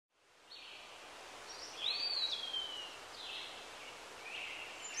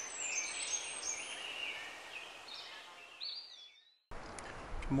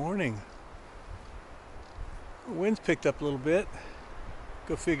Morning. The wind's picked up a little bit.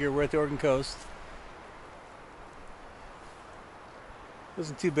 Go figure, we're at the Oregon coast.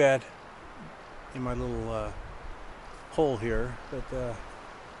 Wasn't too bad in my little hole here, but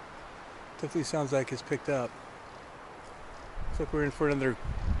definitely sounds like it's picked up. Looks like we're in for another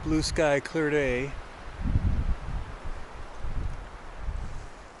blue sky, clear day. I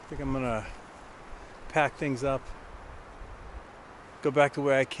think I'm gonna pack things up, go back the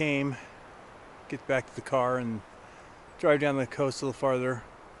way I came, get back to the car and drive down the coast a little farther.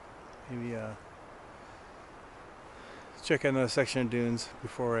 Maybe check out another section of dunes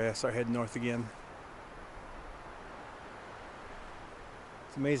before I start heading north again.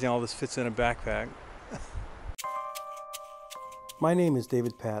 It's amazing all this fits in a backpack. My name is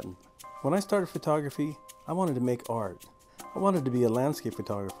David Patton. When I started photography, I wanted to make art. I wanted to be a landscape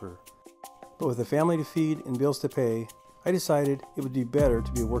photographer. But with a family to feed and bills to pay, I decided it would be better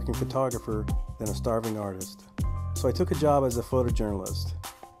to be a working photographer than a starving artist. So I took a job as a photojournalist.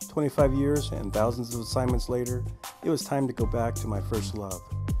 25 years and thousands of assignments later, it was time to go back to my first love.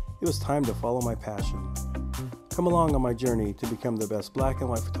 It was time to follow my passion. Come along on my journey to become the best black and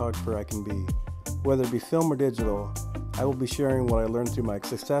white photographer I can be. Whether it be film or digital, I will be sharing what I learned through my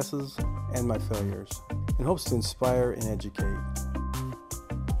successes and my failures, in hopes to inspire and educate.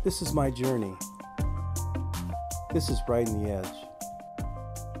 This is my journey. This is Brighten the Edge.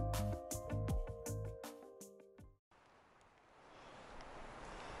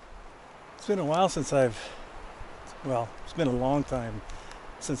 It's been a while since it's been a long time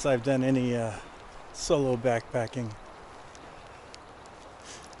since I've done any solo backpacking.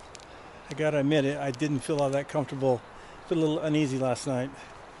 I gotta admit it, I didn't feel all that comfortable. I felt a little uneasy last night.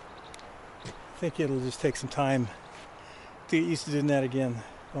 I think it'll just take some time to get used to doing that again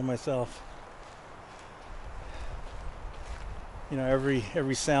by myself. You know,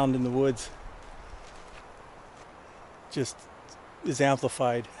 every sound in the woods just is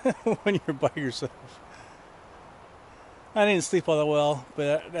amplified when you're by yourself. I didn't sleep all that well,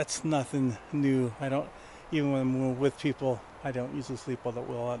 but that's nothing new. Even when we're with people, I don't usually sleep all that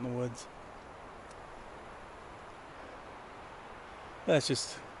well out in the woods. That's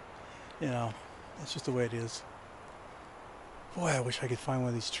just, that's just the way it is. Boy, I wish I could find one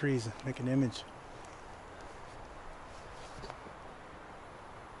of these trees and make an image.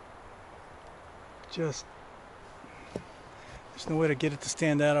 There's no way to get it to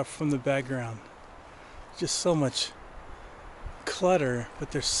stand out from the background. Just so much clutter, but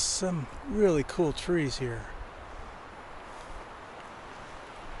there's some really cool trees here.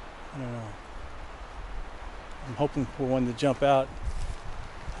 I don't know. I'm hoping for one to jump out.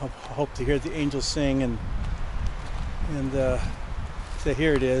 I hope to hear the angels sing and say,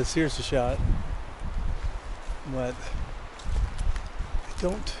 here it is, here's the shot. But I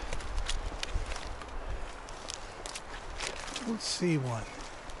don't see one.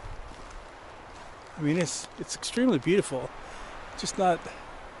 I mean, it's extremely beautiful. I just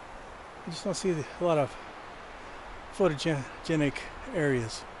don't see a lot of photogenic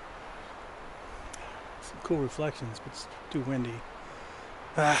areas. Some cool reflections, but it's too windy.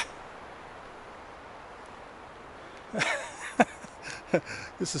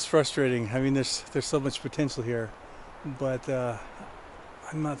 This is frustrating. I mean, there's so much potential here, but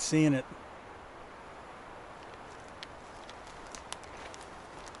I'm not seeing it.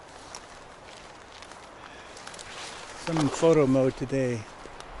 I'm in photo mode today.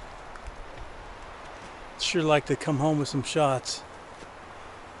 Sure like to come home with some shots.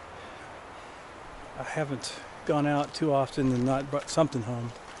 I haven't gone out too often and not brought something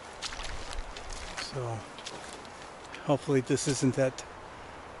home. So hopefully this isn't that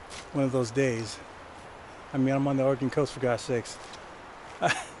one of those days. I mean, I'm on the Oregon coast, for God's sakes.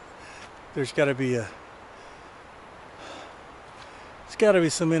 There's got to be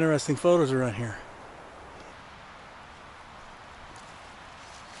some interesting photos around here.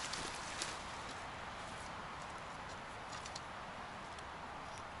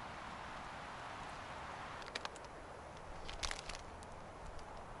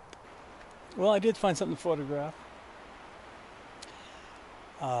 Well, I did find something to photograph.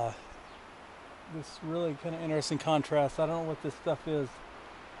 This really kind of interesting contrast. I don't know what this stuff is,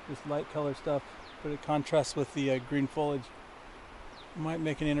 this light color stuff, but it contrasts with the green foliage. It might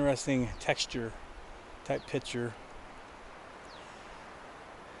make an interesting texture type picture.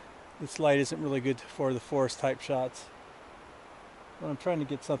 This light isn't really good for the forest type shots. But I'm trying to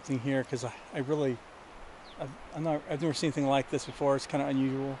get something here because I've never seen anything like this before. It's kind of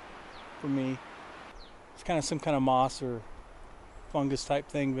unusual for me. It's kind of some kind of moss or fungus type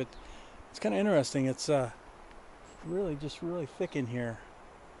thing, but it's kind of interesting. It's really thick in here.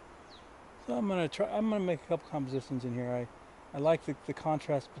 So I'm gonna make a couple compositions in here. I like the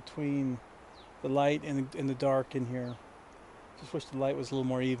contrast between the light and the dark in here. Just wish the light was a little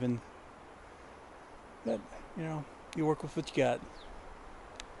more even. But, you know, you work with what you got.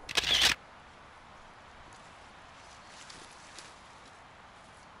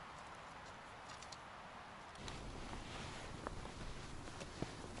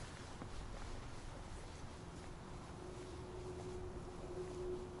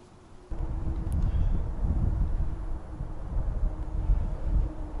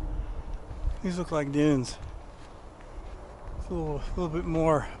 These look like dunes. It's a little bit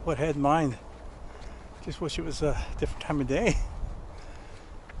more what I had in mind. Just wish it was a different time of day.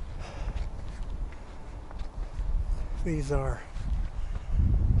 These are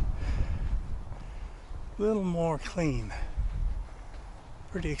a little more clean.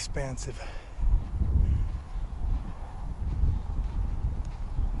 Pretty expansive.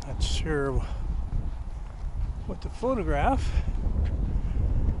 Not sure what to photograph,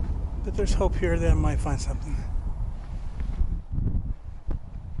 but there's hope here that I might find something.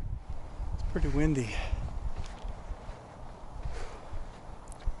 It's pretty windy.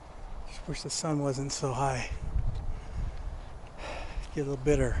 Just wish the sun wasn't so high. Get a little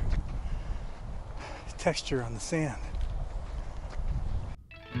better texture on the sand.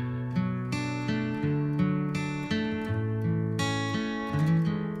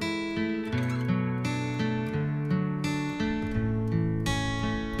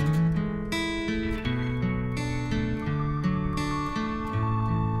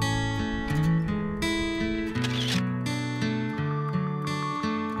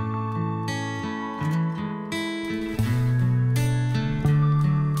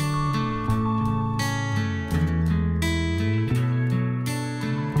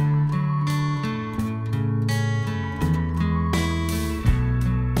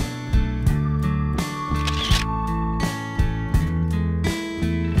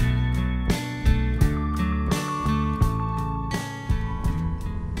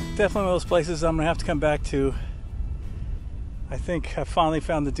 Definitely one of those places I'm gonna have to come back to. I think I finally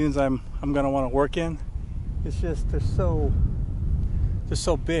found the dunes I'm gonna want to work in. It's just they're so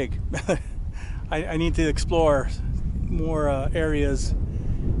big. I need to explore more areas,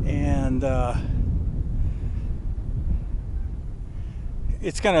 and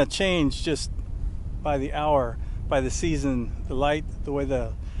it's gonna change just by the hour, by the season. The light, the way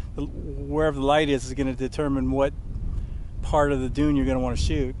wherever the light is gonna determine what part of the dune you're gonna want to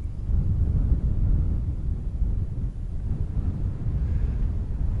shoot.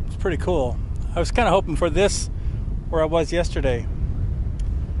 Pretty cool. I was kind of hoping for this where I was yesterday.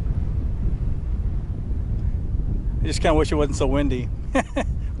 I just kind of wish it wasn't so windy.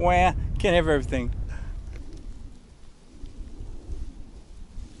 Wah, can't have everything.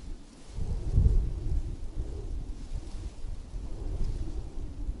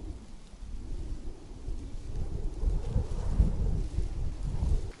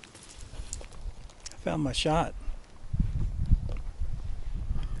 I found my shot.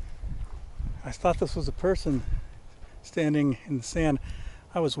 I thought this was a person standing in the sand.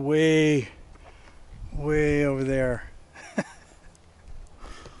 I was way over there.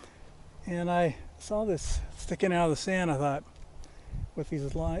 And I saw this sticking out of the sand. I thought, with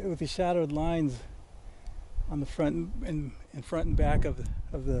these shadowed lines on the front and front and back of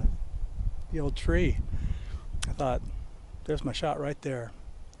the old tree, I thought, there's my shot right there.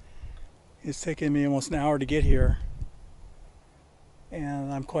 It's taken me almost an hour to get here,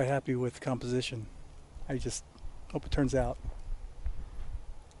 and I'm quite happy with the composition. I just hope it turns out.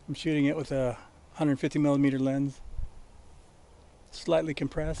 I'm shooting it with a 150mm lens, slightly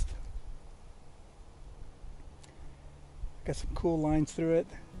compressed. Got some cool lines through it,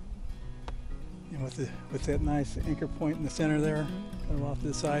 and with that nice anchor point in the center there, kind of off to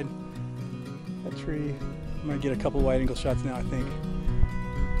the side. That tree. I'm gonna get a couple wide-angle shots now. I think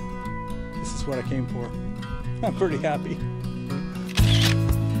this is what I came for. I'm pretty happy.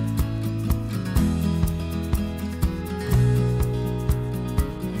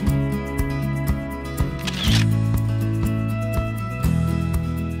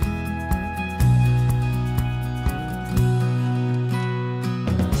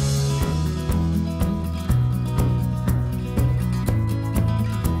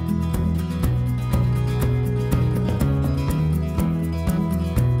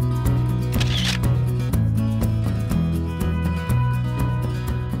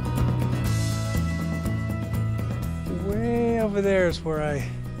 Over there is where I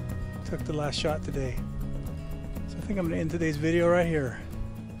took the last shot today. So I think I'm going to end today's video right here.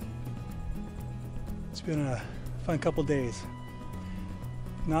 It's been a fun couple days.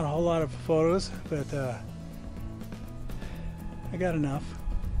 Not a whole lot of photos, but I got enough.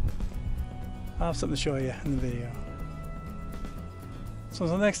 I'll have something to show you in the video. So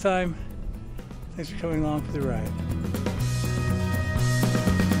until next time, thanks for coming along for the ride.